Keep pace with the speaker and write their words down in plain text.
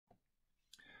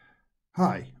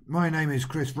Hi, my name is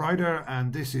Chris Ryder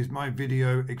and this is my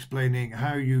video explaining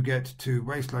how you get to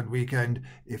Wasteland Weekend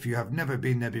if you have never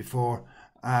been there before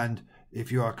and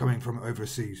if you are coming from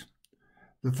overseas.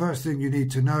 The first thing you need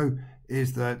to know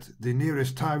is that the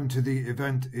nearest town to the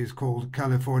event is called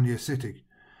California City.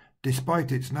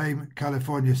 Despite its name,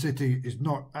 California City is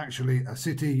not actually a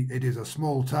city, it is a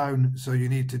small town, so you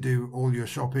need to do all your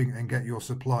shopping and get your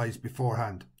supplies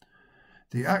beforehand.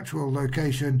 The actual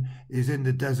location is in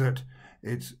the desert.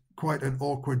 It's quite an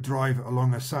awkward drive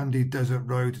along a sandy desert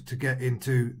road to get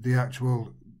into the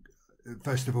actual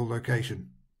festival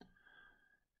location.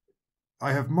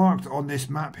 I have marked on this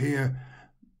map here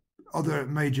other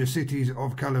major cities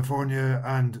of California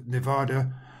and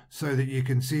Nevada so that you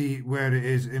can see where it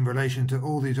is in relation to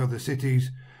all these other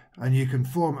cities, and you can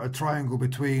form a triangle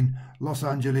between Los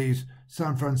Angeles,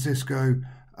 San Francisco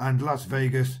and Las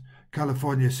Vegas.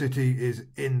 California City is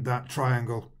in that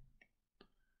triangle.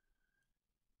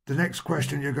 The next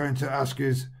question you're going to ask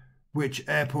is, which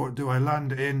airport do I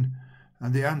land in?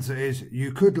 And the answer is,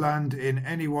 you could land in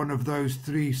any one of those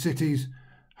three cities.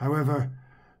 However,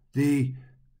 the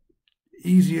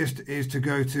easiest is to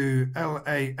go to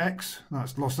LAX,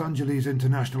 that's Los Angeles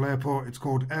International Airport. It's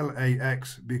called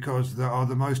LAX because there are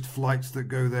the most flights that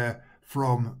go there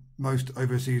from most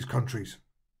overseas countries.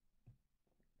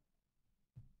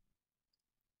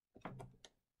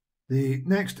 The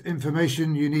next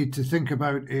information you need to think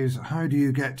about is, how do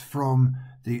you get from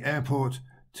the airport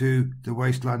to the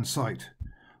Wasteland site?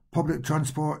 Public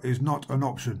transport is not an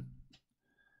option.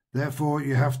 Therefore,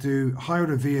 you have to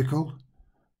hire a vehicle.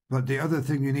 But the other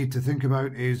thing you need to think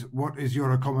about is, what is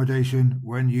your accommodation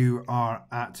when you are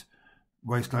at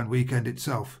Wasteland Weekend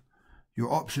itself?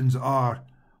 Your options are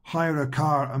hire a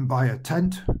car and buy a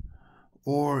tent,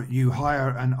 or you hire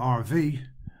an RV,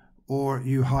 or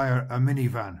you hire a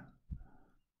minivan.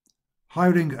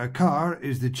 Hiring a car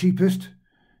is the cheapest,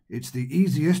 it's the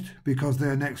easiest because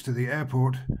they're next to the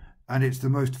airport, and it's the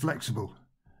most flexible.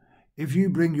 If you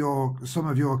bring some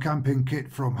of your camping kit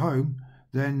from home,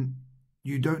 then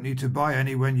you don't need to buy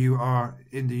any when you are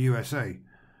in the USA.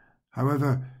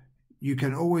 However, you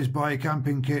can always buy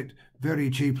camping kit very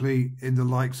cheaply in the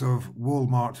likes of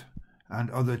Walmart and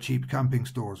other cheap camping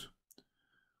stores.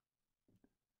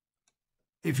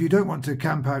 If you don't want to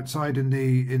camp outside in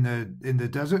the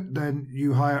desert, then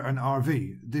you hire an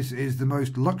RV. This is the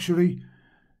most luxury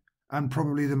and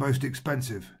probably the most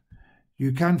expensive.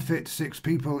 You can fit 6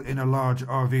 people in a large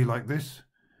RV like this.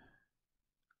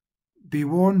 Be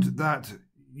warned that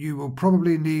you will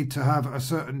probably need to have a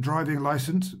certain driving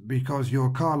license because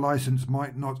your car license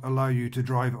might not allow you to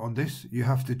drive on this. You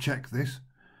have to check this.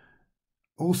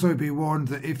 Also be warned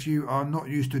that if you are not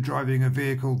used to driving a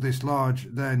vehicle this large,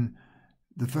 then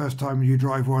the first time you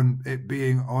drive one, it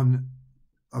being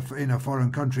in a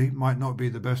foreign country might not be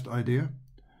the best idea.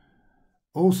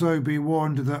 Also be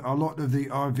warned that a lot of the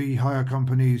RV hire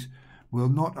companies will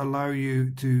not allow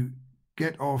you to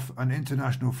get off an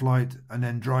international flight and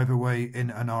then drive away in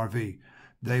an RV.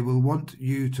 They will want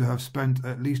you to have spent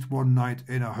at least one night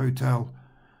in a hotel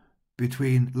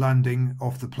between landing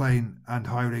off the plane and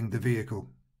hiring the vehicle.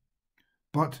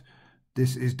 But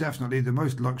this is definitely the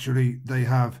most luxury. They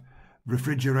have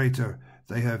refrigerator,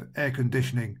 they have air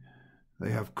conditioning, they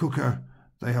have cooker,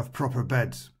 they have proper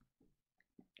beds.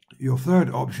 Your third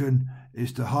option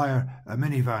is to hire a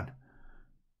minivan.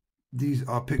 These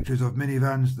are pictures of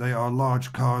minivans. They are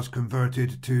large cars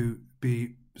converted to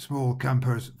be small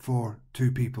campers for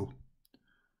 2 people.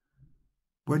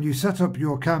 When you set up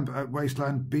your camp at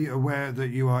Wasteland, be aware that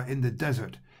you are in the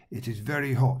desert. It is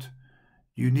very hot.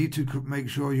 You need to make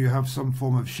sure you have some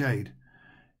form of shade.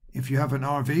 If you have an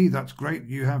RV, that's great.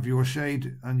 You have your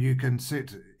shade and you can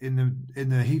sit in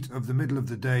the heat of the middle of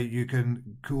the day. You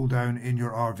can cool down in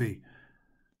your RV.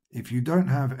 If you don't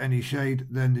have any shade,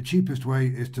 then the cheapest way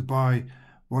is to buy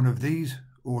one of these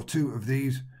or 2 of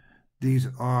these. These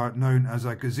are known as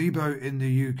a gazebo in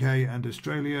the UK and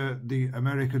Australia. The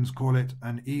Americans call it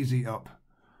an easy up.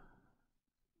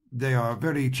 They are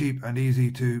very cheap and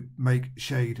easy to make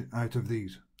shade out of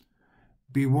these.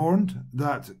 Be warned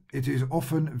that it is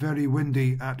often very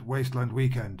windy at Wasteland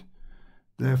Weekend.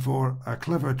 Therefore, a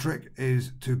clever trick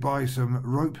is to buy some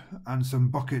rope and some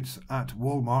buckets at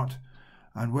Walmart,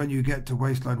 and when you get to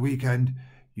Wasteland Weekend,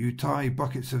 you tie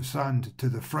buckets of sand to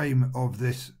the frame of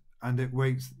this and it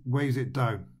weighs it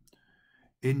down.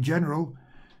 In general,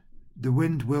 the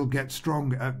wind will get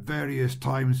strong at various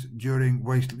times during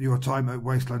your time at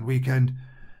Wasteland Weekend,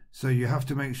 so you have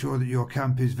to make sure that your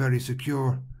camp is very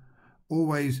secure.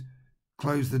 Always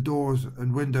close the doors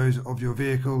and windows of your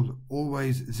vehicle.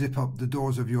 Always zip up the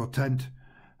doors of your tent.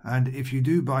 And if you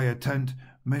do buy a tent,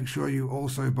 make sure you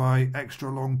also buy extra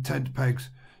long tent pegs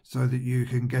so that you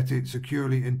can get it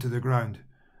securely into the ground.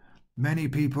 Many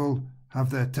people have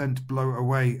their tent blow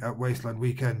away at Wasteland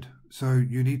Weekend, so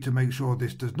you need to make sure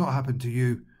this does not happen to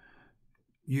you.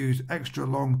 Use extra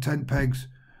long tent pegs,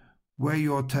 weigh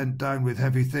your tent down with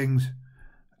heavy things,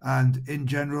 and in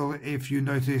general, if you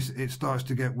notice it starts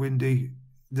to get windy,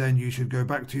 then you should go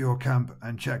back to your camp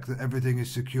and check that everything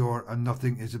is secure and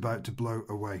nothing is about to blow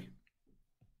away.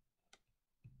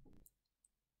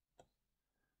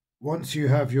 Once you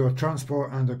have your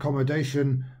transport and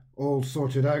accommodation all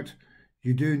sorted out,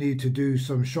 you do need to do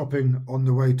some shopping on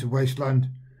the way to Wasteland.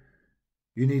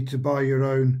 You need to buy your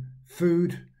own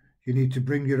food, you need to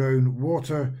bring your own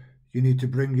water, you need to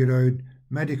bring your own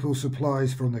medical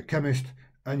supplies from the chemist,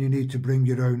 and you need to bring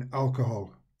your own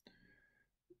alcohol.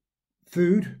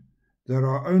 Food. There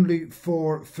are only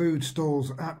 4 food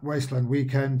stalls at Wasteland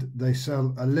Weekend. They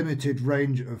sell a limited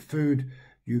range of food.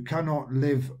 You cannot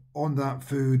live on that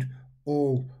food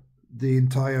all the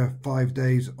entire 5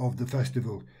 days of the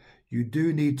festival. You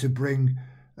do need to bring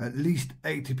at least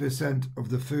 80% of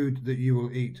the food that you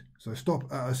will eat. So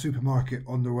stop at a supermarket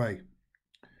on the way.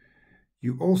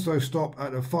 You also stop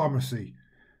at a pharmacy.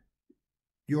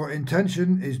 Your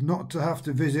intention is not to have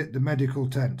to visit the medical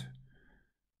tent.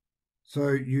 So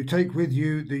you take with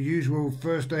you the usual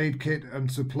first aid kit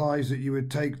and supplies that you would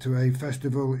take to a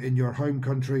festival in your home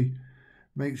country.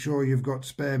 Make sure you've got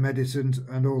spare medicines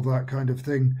and all that kind of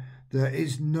thing. There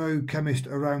is no chemist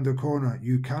around the corner.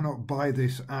 You cannot buy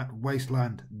this at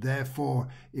Wasteland. Therefore,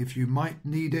 if you might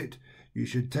need it, you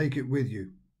should take it with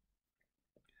you.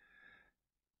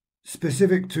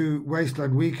 Specific to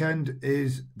Wasteland Weekend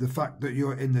is the fact that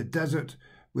you're in the desert,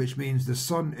 which means the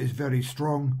sun is very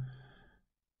strong.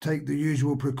 Take the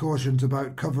usual precautions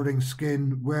about covering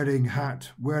skin, wearing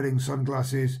hat, wearing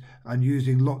sunglasses, and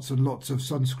using lots and lots of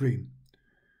sunscreen.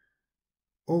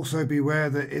 Also beware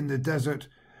that in the desert,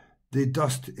 the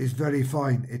dust is very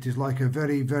fine. It is like a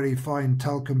very, very fine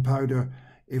talcum powder.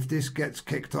 If this gets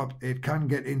kicked up, it can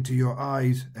get into your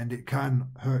eyes and it can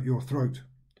hurt your throat.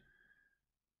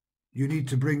 You need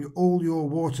to bring all your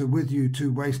water with you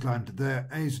to Wasteland. There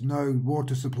is no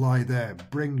water supply there.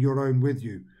 Bring your own with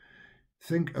you.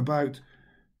 Think about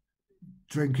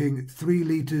drinking 3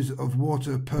 litres of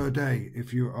water per day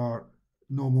if you are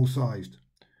normal sized.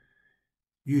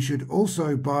 You should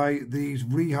also buy these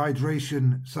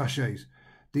rehydration sachets.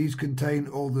 These contain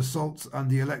all the salts and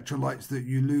the electrolytes that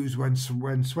you lose when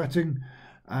sweating,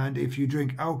 and if you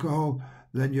drink alcohol,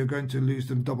 then you're going to lose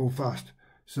them double fast.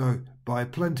 So buy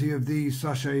plenty of these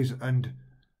sachets and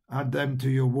add them to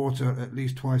your water at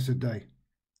least twice a day.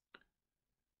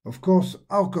 Of course,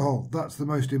 alcohol, that's the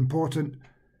most important.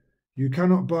 You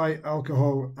cannot buy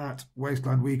alcohol at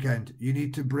Wasteland Weekend. You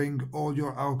need to bring all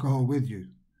your alcohol with you.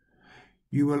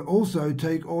 You will also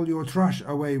take all your trash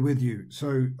away with you,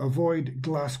 so avoid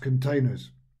glass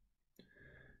containers.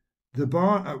 The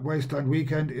bar at Wasteland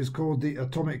Weekend is called the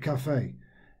Atomic Cafe.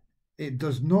 It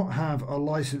does not have a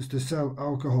license to sell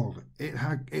alcohol.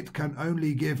 It can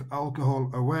only give alcohol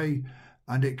away,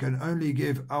 and it can only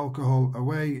give alcohol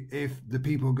away if the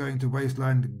people going to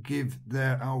Wasteland give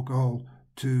their alcohol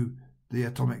to the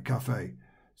Atomic Cafe.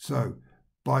 So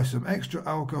buy some extra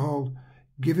alcohol,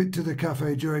 give it to the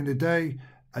cafe during the day,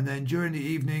 and then during the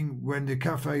evening when the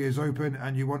cafe is open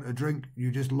and you want a drink,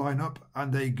 you just line up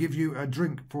and they give you a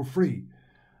drink for free.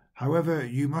 However,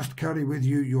 you must carry with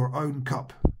you your own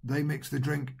cup. They mix the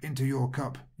drink into your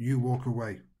cup, you walk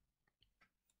away.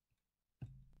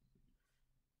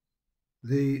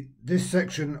 This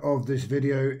section of this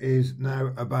video is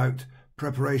now about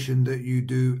preparation that you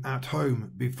do at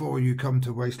home before you come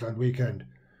to Wasteland Weekend.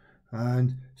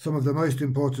 And some of the most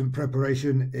important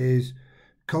preparation is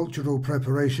cultural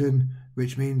preparation,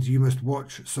 which means you must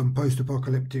watch some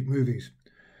post-apocalyptic movies.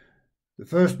 The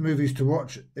first movies to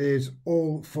watch is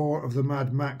all 4 of the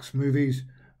Mad Max movies.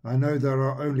 I know there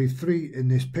are only 3 in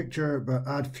this picture, but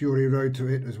add Fury Road to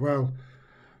it as well.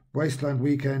 Wasteland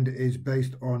Weekend is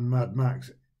based on Mad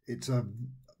Max. It's a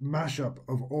mashup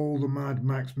of all the Mad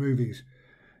Max movies.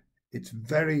 It's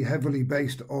very heavily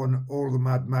based on all the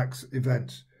Mad Max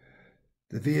events.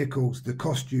 The vehicles, the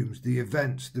costumes, the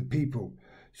events, the people.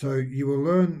 So you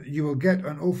will get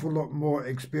an awful lot more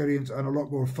experience and a lot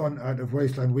more fun out of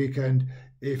Wasteland Weekend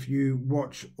if you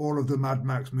watch all of the Mad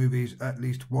Max movies at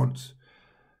least once.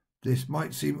 This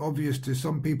might seem obvious to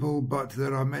some people, but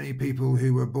there are many people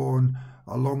who were born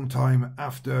a long time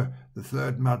after the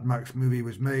 3rd Mad Max movie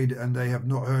was made and they have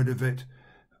not heard of it.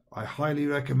 I highly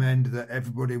recommend that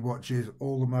everybody watches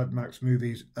all the Mad Max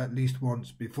movies at least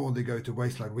once before they go to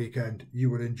Wasteland Weekend. You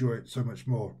will enjoy it so much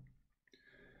more.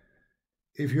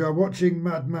 If you are watching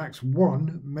Mad Max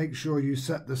 1, make sure you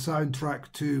set the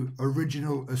soundtrack to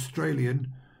original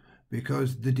Australian,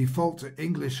 because the default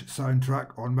English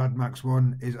soundtrack on Mad Max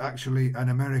 1 is actually an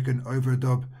American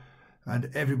overdub, and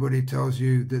everybody tells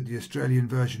you that the Australian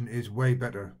version is way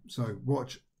better. So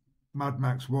watch Mad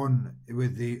Max 1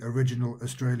 with the original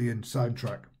Australian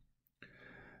soundtrack.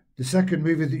 The second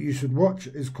movie that you should watch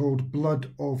is called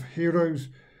Blood of Heroes.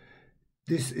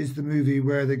 This is the movie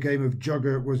where the game of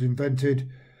Jugger was invented.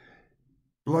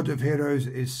 Blood of Heroes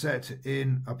is set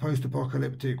in a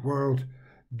post-apocalyptic world.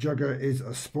 Jugger is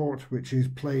a sport which is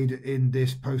played in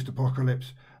this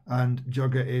post-apocalypse, and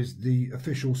Jugger is the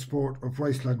official sport of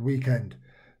Wasteland Weekend.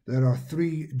 There are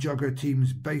 3 Jugger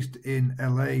teams based in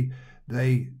LA.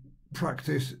 They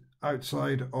practice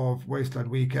outside of Wasteland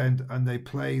Weekend and they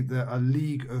play a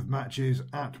league of matches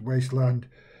at Wasteland.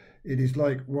 It is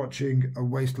like watching a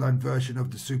Wasteland version of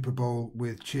the Super Bowl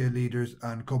with cheerleaders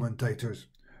and commentators.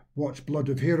 Watch Blood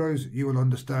of Heroes, you will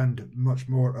understand much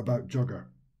more about Jugger.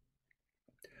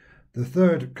 The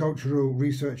third cultural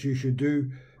research you should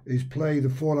do is play the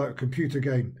Fallout computer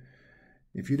game.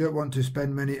 If you don't want to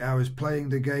spend many hours playing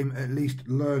the game, at least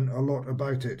learn a lot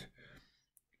about it.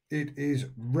 It is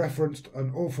referenced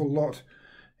an awful lot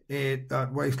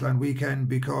at Wasteland Weekend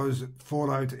because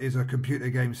Fallout is a computer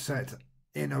game set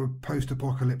in a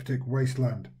post-apocalyptic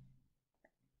wasteland.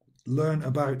 Learn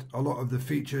about a lot of the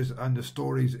features and the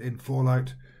stories in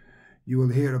Fallout. You will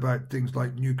hear about things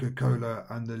like Nuka-Cola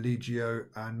and the Legio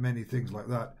and many things like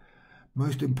that.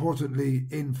 Most importantly,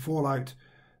 in Fallout,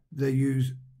 they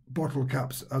use bottle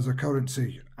caps as a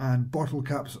currency, and bottle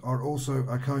caps are also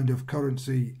a kind of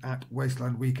currency at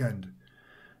Wasteland Weekend.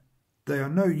 They are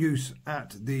no use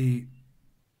at the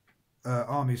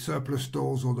army surplus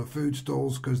stalls or the food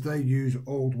stalls because they use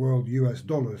old world US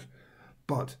dollars,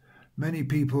 but many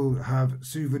people have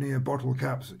souvenir bottle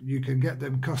caps. You can get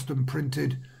them custom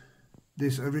printed.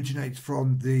 This originates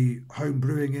from the home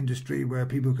brewing industry where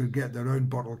people could get their own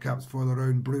bottle caps for their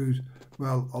own brews.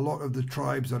 Well, a lot of the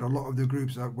tribes and a lot of the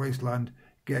groups at Wasteland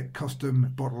get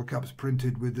custom bottle caps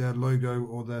printed with their logo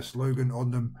or their slogan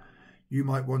on them. You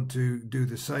might want to do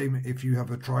the same if you have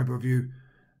a tribe of you,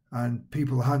 and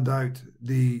people hand out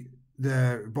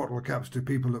their bottle caps to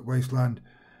people at Wasteland.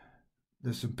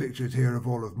 There's some pictures here of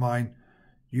all of mine.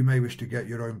 You may wish to get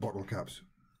your own bottle caps.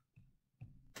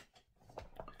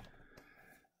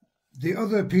 The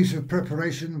other piece of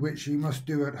preparation which you must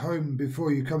do at home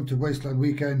before you come to Wasteland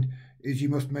Weekend is you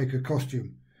must make a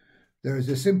costume. There is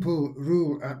a simple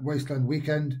rule at Wasteland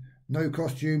Weekend: no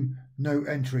costume, no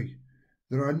entry.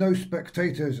 There are no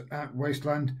spectators at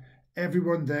Wasteland.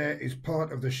 Everyone there is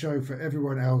part of the show for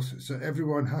everyone else, so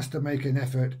everyone has to make an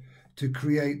effort to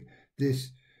create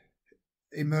this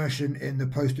immersion in the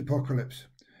post-apocalypse.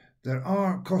 There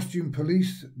are costume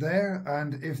police there,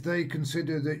 and if they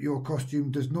consider that your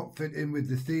costume does not fit in with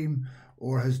the theme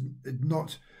or has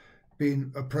not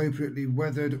been appropriately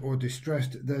weathered or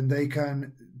distressed, then they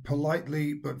can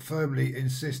politely but firmly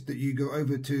insist that you go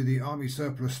over to the army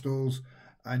surplus stalls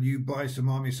and you buy some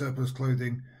army surplus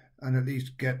clothing and at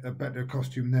least get a better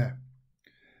costume there.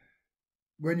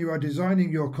 When you are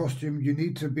designing your costume, you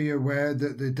need to be aware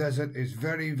that the desert is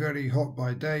very, very hot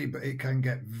by day, but it can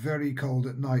get very cold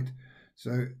at night.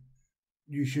 So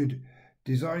you should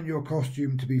design your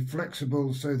costume to be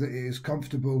flexible so that it is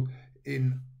comfortable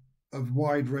in a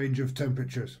wide range of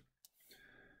temperatures.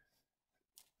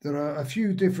 There are a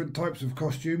few different types of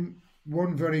costume.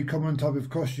 One very common type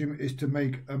of costume is to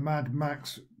make a Mad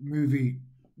Max movie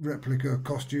replica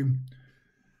costume.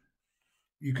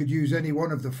 You could use any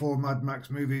one of the 4 Mad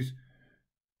Max movies,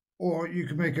 or you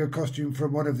could make a costume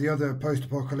from one of the other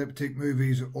post-apocalyptic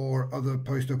movies or other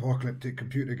post-apocalyptic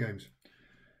computer games.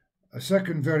 A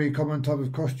second very common type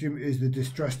of costume is the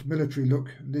distressed military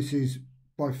look. This is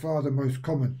by far the most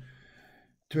common.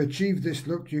 To achieve this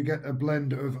look, you get a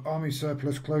blend of army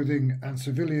surplus clothing and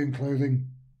civilian clothing,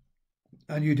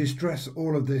 and you distress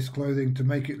all of this clothing to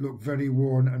make it look very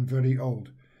worn and very old.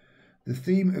 The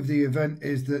theme of the event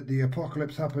is that the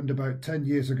apocalypse happened about 10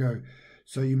 years ago,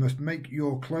 so you must make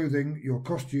your clothing, your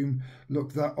costume,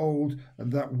 look that old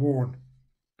and that worn.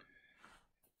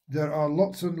 There are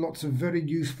lots and lots of very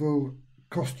useful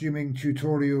costuming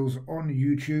tutorials on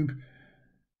YouTube.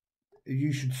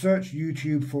 You should search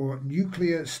YouTube for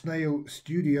Nuclear Snail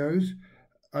Studios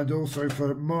and also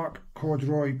for Mark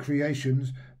Corduroy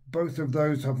Creations. Both of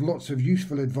those have lots of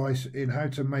useful advice in how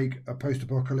to make a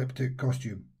post-apocalyptic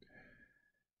costume.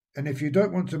 And if you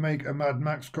don't want to make a Mad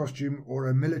Max costume or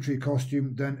a military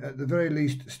costume, then at the very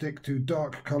least stick to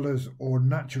dark colours or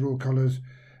natural colours,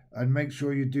 and make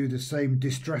sure you do the same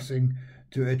distressing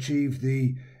to achieve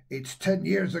the it's 10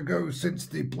 years ago since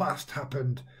the blast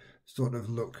happened sort of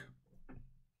look.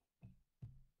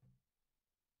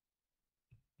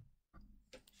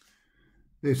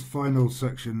 This final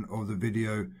section of the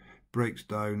video breaks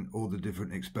down all the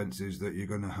different expenses that you're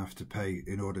going to have to pay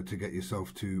in order to get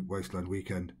yourself to Wasteland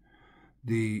Weekend.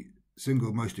 The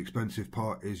single most expensive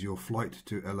part is your flight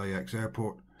to LAX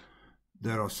airport.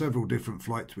 There are several different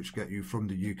flights which get you from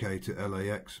the UK to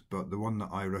LAX, but the one that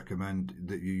I recommend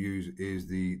that you use is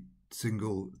the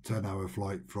single 10-hour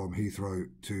flight from Heathrow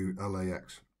to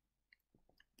LAX.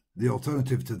 The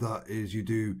alternative to that is you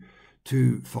do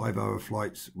 2 5-hour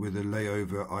flights with a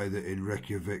layover either in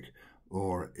Reykjavik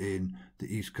or in the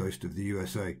east coast of the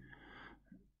USA.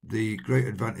 The great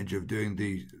advantage of doing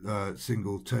the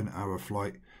single 10-hour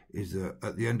flight is that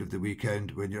at the end of the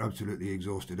weekend, when you're absolutely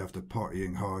exhausted after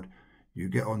partying hard, you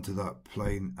get onto that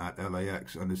plane at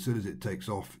LAX, and as soon as it takes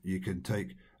off, you can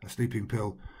take a sleeping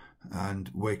pill and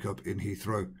wake up in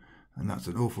Heathrow. And that's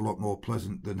an awful lot more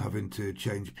pleasant than having to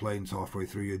change planes halfway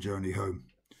through your journey home.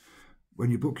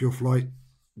 When you book your flight,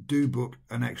 do book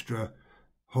an extra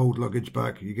hold luggage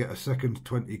bag. You get a second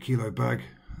 20-kilo bag.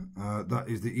 That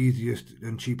is the easiest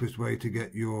and cheapest way to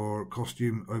get your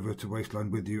costume over to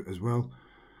Wasteland with you as well.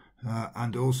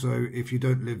 And also, if you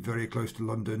don't live very close to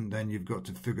London, then you've got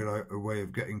to figure out a way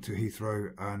of getting to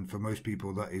Heathrow, and for most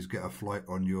people that is get a flight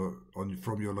from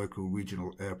your local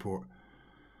regional airport.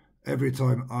 Every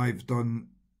time I've done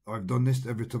this,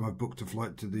 every time I've booked a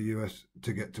flight to the US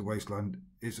to get to Wasteland,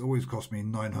 it's always cost me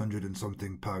 900 and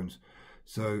something pounds.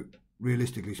 So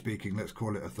realistically speaking, let's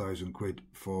call it £1,000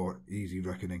 for easy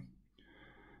reckoning.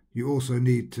 You also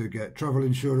need to get travel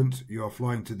insurance. You are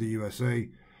flying to the USA.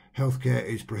 Healthcare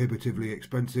is prohibitively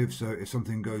expensive, so if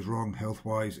something goes wrong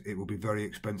health-wise, it will be very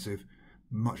expensive.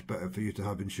 Much better for you to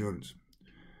have insurance.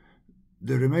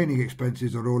 The remaining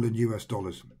expenses are all in US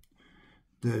dollars.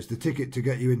 There's the ticket to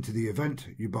get you into the event.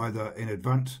 You buy that in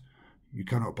advance. You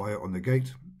cannot buy it on the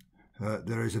gate.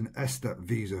 There is an ESTA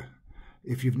visa.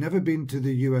 If you've never been to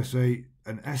the USA,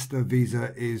 an ESTA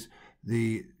visa is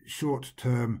the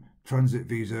short-term transit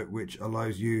visa which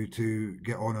allows you to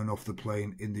get on and off the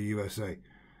plane in the USA.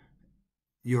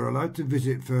 You're allowed to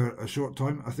visit for a short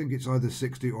time. I think it's either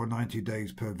 60 or 90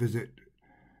 days per visit.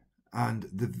 And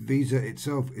the visa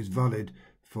itself is valid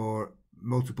for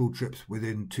multiple trips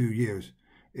within 2 years.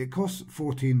 It costs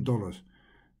 $14.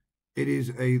 It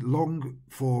is a long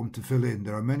form to fill in.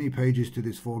 There are many pages to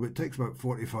this form. It takes about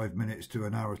 45 minutes to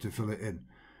an hour to fill it in.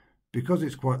 Because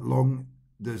it's quite long,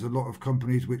 there's a lot of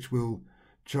companies which will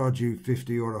charge you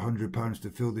 £50 or £100 to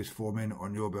fill this form in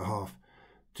on your behalf.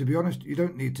 To be honest, you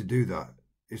don't need to do that.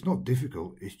 It's not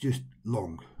difficult, it's just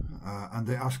long, and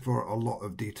they ask for a lot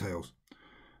of details.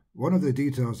 One of the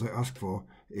details they ask for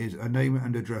is a name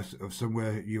and address of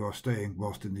somewhere you are staying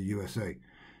whilst in the USA.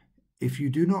 If you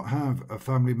do not have a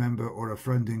family member or a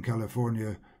friend in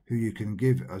California who you can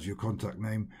give as your contact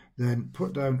name, then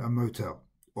put down a motel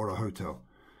or a hotel.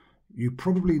 You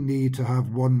probably need to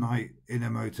have one night in a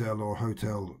motel or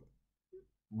hotel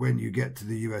when you get to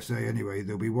the USA anyway.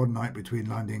 There'll be one night between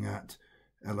landing at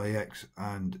LAX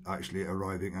and actually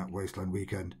arriving at Wasteland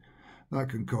Weekend. That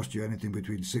can cost you anything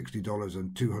between $60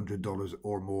 and $200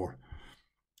 or more.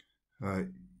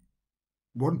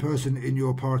 One person in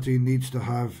your party needs to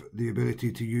have the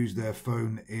ability to use their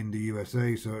phone in the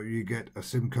USA, so you get a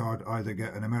SIM card, either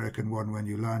get an American one when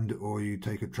you land or you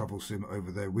take a travel SIM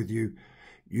over there with you.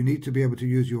 You need to be able to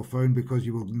use your phone because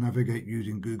you will navigate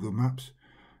using Google Maps,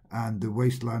 and the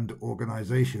Wasteland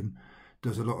organization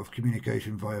does a lot of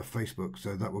communication via Facebook,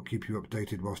 so that will keep you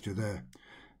updated whilst you're there.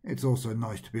 It's also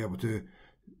nice to be able to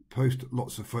post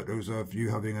lots of photos of you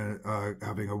having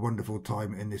a wonderful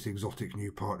time in this exotic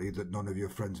new party that none of your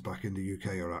friends back in the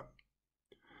UK are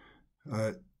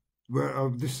at.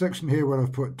 This section here where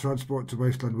I've put transport to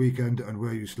Wasteland Weekend and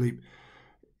where you sleep,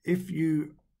 if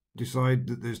you decide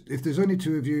that if there's only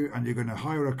 2 of you and you're going to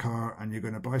hire a car and you're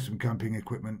going to buy some camping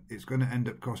equipment, it's going to end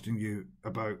up costing you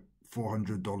about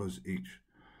 $400 each.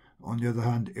 On the other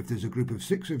hand, if there's a group of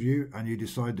 6 of you and you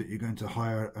decide that you're going to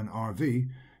hire an RV,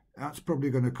 that's probably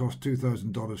going to cost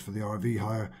 $2,000 for the RV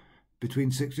hire.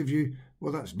 Between 6 of you,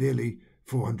 well, that's nearly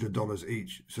 $400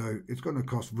 each. So it's going to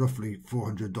cost roughly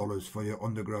 $400 for your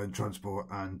underground transport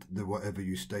and the whatever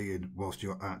you stay in whilst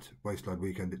you're at Wasteland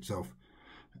Weekend itself.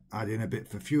 Add in a bit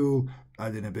for fuel,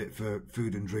 add in a bit for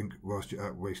food and drink whilst you're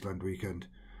at Wasteland Weekend.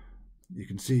 You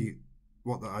can see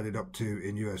what that added up to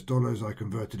in US dollars. I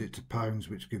converted it to pounds,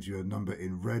 which gives you a number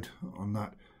in red on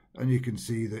that. And you can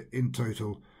see that in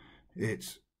total,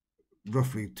 it's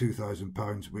roughly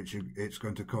 £2,000, which it's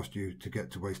going to cost you to get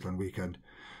to Wasteland Weekend.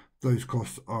 Those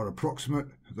costs are approximate.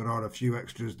 There are a few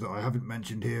extras that I haven't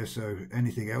mentioned here, so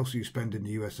anything else you spend in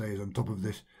the USA is on top of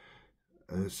this.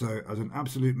 So as an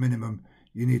absolute minimum,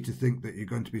 you need to think that you're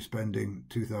going to be spending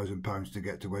 £2,000 to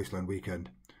get to Wasteland Weekend.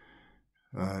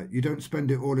 You don't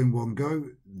spend it all in one go.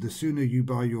 The sooner you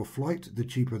buy your flight, the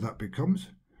cheaper that becomes.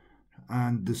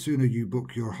 And the sooner you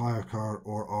book your hire car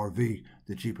or RV,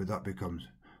 the cheaper that becomes.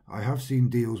 I have seen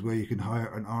deals where you can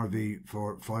hire an RV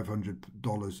for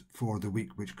 $500 for the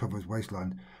week, which covers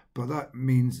Wasteland. But that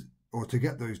means, or to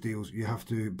get those deals, you have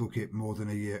to book it more than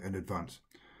a year in advance.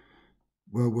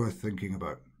 Well worth thinking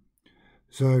about.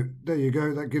 So there you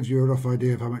go, that gives you a rough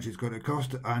idea of how much it's going to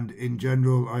cost, and in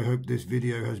general I hope this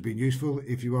video has been useful.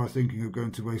 If you are thinking of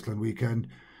going to Wasteland Weekend,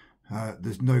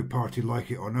 there's no party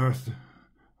like it on earth.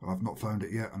 I've not found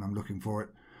it yet and I'm looking for it.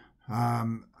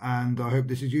 And I hope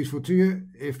this is useful to you.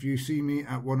 If you see me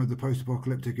at one of the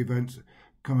post-apocalyptic events,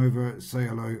 come over, say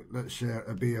hello, let's share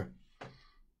a beer.